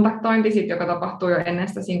henkilökohtainen kontaktointi, sit, joka tapahtuu jo ennen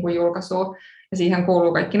sitä sinkun julkaisua. Ja siihen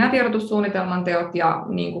kuuluu kaikki nämä tiedotussuunnitelman teot ja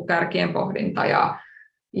niin kuin kärkien pohdinta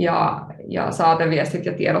ja saateviestit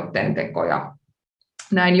ja tiedotteen teko. Ja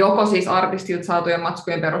näin joko siis artistilta saatujen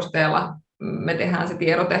matskujen perusteella me tehdään se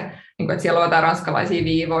tiedote, niin kuin, että siellä on jotain ranskalaisia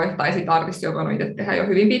viivoja, tai sitten artisti on voinut itse tehdä jo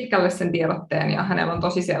hyvin pitkälle sen tiedotteen, ja hänellä on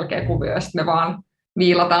tosi selkeä kuvio, ja sitten me vaan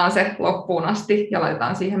viilataan se loppuun asti ja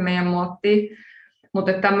laitetaan siihen meidän muottiin.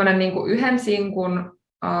 Mutta tämmöinen niin kuin yhden sinkun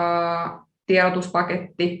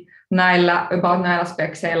tiedotuspaketti näillä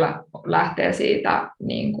spekseillä lähtee siitä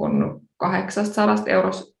niin kuin 800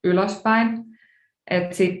 eurosta ylöspäin.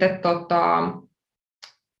 Et sitten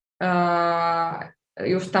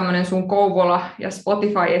just tämmöinen sun Kouvola ja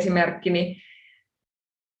Spotify-esimerkki, niin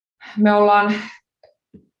me ollaan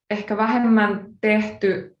ehkä vähemmän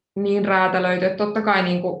tehty niin räätälöity, että totta kai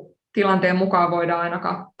niin kuin tilanteen mukaan voidaan aina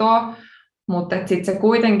katsoa, mutta sitten se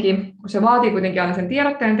kuitenkin, kun se vaatii kuitenkin aina sen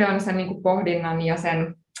tiedotteen teon, sen niin kuin pohdinnan ja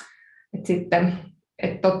sen, että sitten,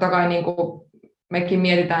 että totta kai niin kuin mekin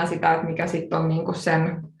mietitään sitä, että mikä sitten on niin kuin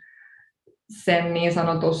sen niin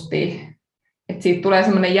sanotusti, että siitä tulee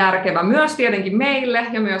semmoinen järkevä myös tietenkin meille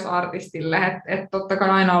ja myös artistille, että totta kai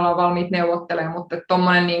aina ollaan valmiit neuvottelemaan, mutta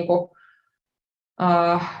tuommoinen niinku,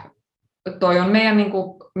 toi on meidän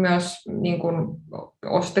niinku, myös niinku,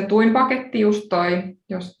 ostetuin paketti, just toi,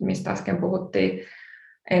 mistä äsken puhuttiin,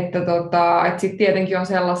 että sitten tietenkin on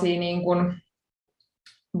sellaisia, niin kun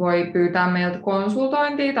voi pyytää meiltä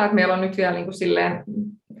konsultointia, tai että meillä on nyt vielä niin kun, silleen,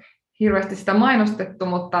 hirveästi sitä mainostettu,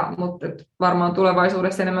 mutta varmaan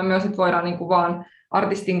tulevaisuudessa enemmän myös, että voidaan niin kuin vaan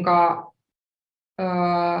artistin kanssa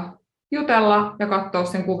jutella ja katsoa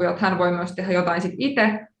sen kuviot. Hän voi myös tehdä jotain sit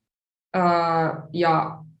itse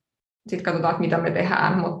ja sitten katsotaan, että mitä me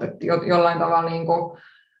tehdään, mutta jollain tavalla niin kuin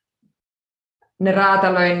ne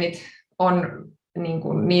räätälöinnit on, niin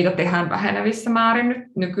kuin, niitä tehdään vähenevissä määrin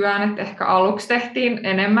nyt nykyään, että ehkä aluksi tehtiin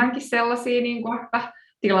enemmänkin sellaisia, niin kuin, että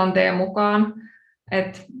tilanteen mukaan.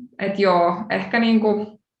 et joo, ehkä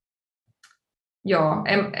niinku, joo,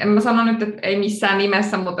 en mä sano nyt, että ei missään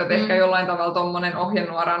nimessä, mutta ehkä jollain tavalla tuommoinen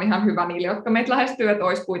ohjenuora on ihan hyvä niille, jotka meitä lähestyy, että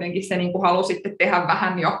olisi kuitenkin se niin kuin halu sitten tehdä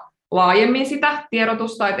vähän jo laajemmin sitä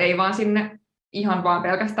tiedotusta, että ei vaan sinne ihan vaan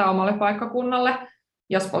pelkästään omalle paikkakunnalle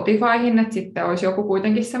ja Spotifyhin, että sitten olisi joku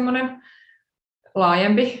kuitenkin semmoinen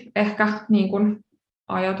laajempi ehkä niin kuin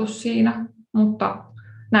ajatus siinä, mutta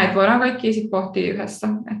näitä voidaan kaikki sitten pohtia yhdessä.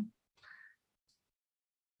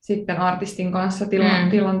 Sitten artistin kanssa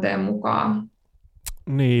tilanteen mukaan.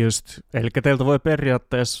 Niin just, eli teiltä voi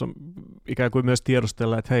periaatteessa ikään kuin myös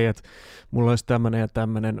tiedustella, että hei, että mulla olisi tämmöinen ja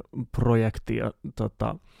tämmöinen projekti, ja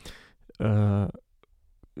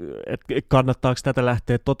että kannattaako tätä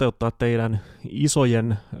lähteä toteuttaa teidän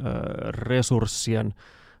isojen resurssien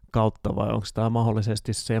kautta, vai onko tämä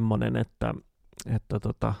mahdollisesti semmoinen, että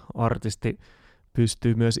artisti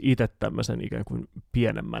pystyy myös itse tämmöisen ikään kuin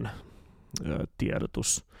pienemmän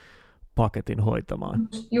tiedotuspaketin hoitamaan.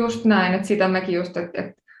 Just näin, että sitä mekin just,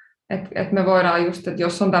 että me voidaan just, että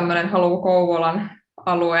jos on tämmöinen haluu Kouvolan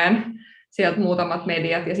alueen, sieltä muutamat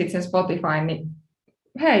mediat ja sitten sen Spotify, niin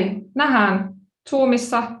hei, nähdään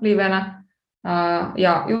Zoomissa livenä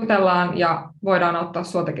ja jutellaan ja voidaan ottaa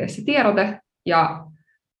sua tekemään se tiedote ja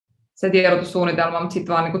se tiedotussuunnitelma, mutta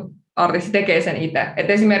sitten vaan niin artisti tekee sen itse. Et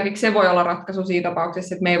esimerkiksi se voi olla ratkaisu siinä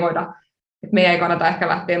tapauksessa, että meidän ei kannata ehkä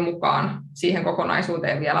lähteä mukaan siihen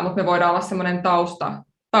kokonaisuuteen vielä, mutta me voidaan olla semmoinen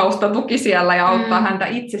taustatuki siellä ja auttaa häntä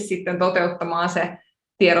itse sitten toteuttamaan se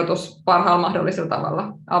tiedotus parhaalla mahdollisella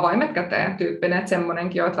tavalla. Avaimet käteen tyyppinen, että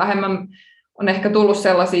semmoinenkin on, että vähemmän on ehkä tullut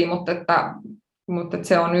sellaisia, mutta että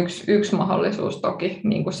se on yksi mahdollisuus toki,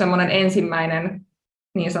 niin kuin semmoinen ensimmäinen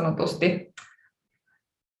niin sanotusti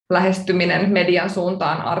lähestyminen median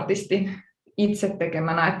suuntaan artistin itse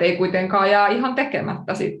tekemänä, että ei kuitenkaan jää ihan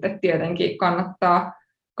tekemättä sitten. Tietenkin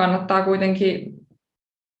kannattaa kuitenkin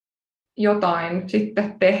jotain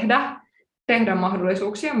sitten tehdä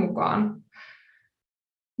mahdollisuuksien mukaan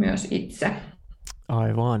myös itse.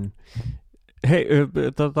 Aivan. Hei,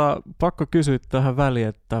 pakko kysyä tähän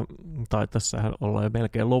väliin, tai tässähän ollaan jo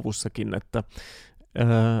melkein lopussakin, että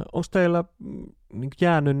onko teillä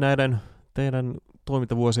jäänyt näiden teidän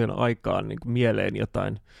toimintavuosien aikaan niin kuin mieleen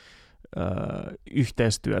jotain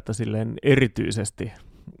yhteistyötä silleen erityisesti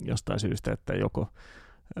jostain syystä, että joko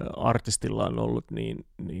artistilla on ollut niin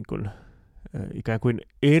kuin, ikään kuin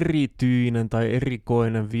erityinen tai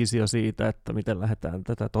erikoinen visio siitä, että miten lähdetään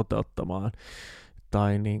tätä toteuttamaan,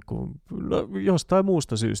 tai niin kuin, jostain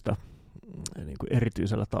muusta syystä niin kuin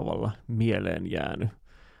erityisellä tavalla mieleen jäänyt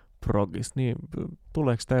progis, niin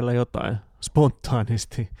tuleeko teillä jotain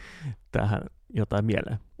spontaanisti tähän jotain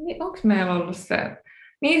mieleen? Niin, onko meillä ollut se?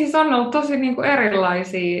 Niin siis on ollut tosi niin kuin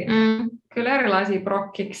kyllä erilaisia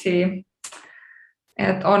prokkiksia.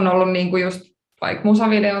 Et on ollut niin kuin just vaikka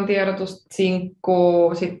musavideon tiedotus,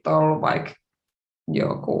 sinkku, sitten on ollut vaikka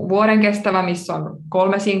joku vuoden kestävä, missä on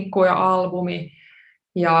 3 sinkkua ja albumi.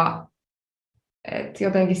 Ja et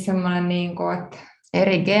jotenkin semmoinen, niin kuin, että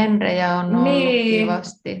eri genrejä on ollut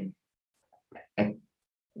kivasti.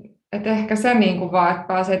 Et ehkä se niin kuin vaan, että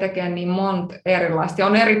pääsee tekemään niin monta erilaista.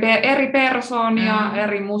 On eri persoonia,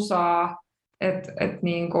 eri musaa.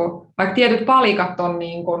 Niin kuin, vaikka tietyt palikat on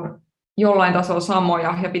niin kuin jollain tasolla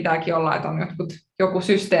samoja ja pitääkin olla, että on joku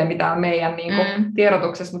systeemi täällä meidän niin kuin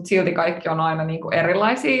tiedotuksessa, mutta silti kaikki on aina niin kuin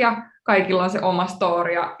erilaisia ja kaikilla on se oma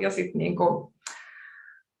story. Ja sit niin kuin,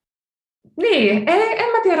 niin,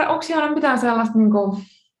 en mä tiedä, onko siellä mitään sellaista, niin kuin,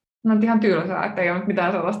 no ihan tylsää, että ei ole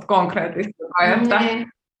mitään sellaista konkreettista. Että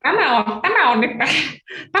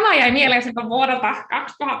Tämä jäi mieleen sitten vuodelta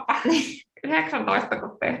 2019,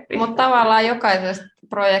 kun tehtiin. Mutta tavallaan jokaisesta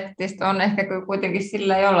projektista on ehkä kuitenkin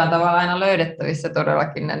sillä jollain tavalla aina löydettävissä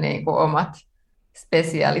todellakin ne niin kuin omat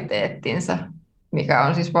spesialiteettinsa, mikä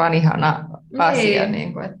on siis vaan ihana asia.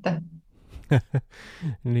 Niin kuin, että.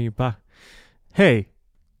 Niinpä. Hei,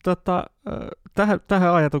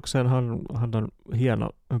 tähän ajatukseenhan on hieno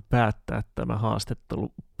päättää tämä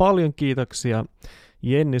haastattelu. Paljon kiitoksia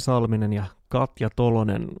Jenni Salminen ja Katja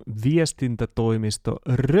Tolonen viestintätoimisto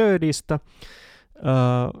Rödistä.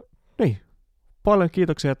 Niin, paljon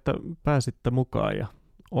kiitoksia, että pääsitte mukaan ja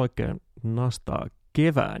oikein nastaa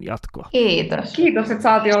kevään jatkoa. Kiitos. Kiitos, että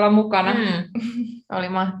saatiin olla mukana. Oli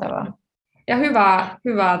mahtavaa. Ja hyvää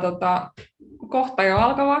kohta jo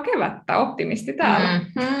alkavaa kevättä. Optimisti täällä.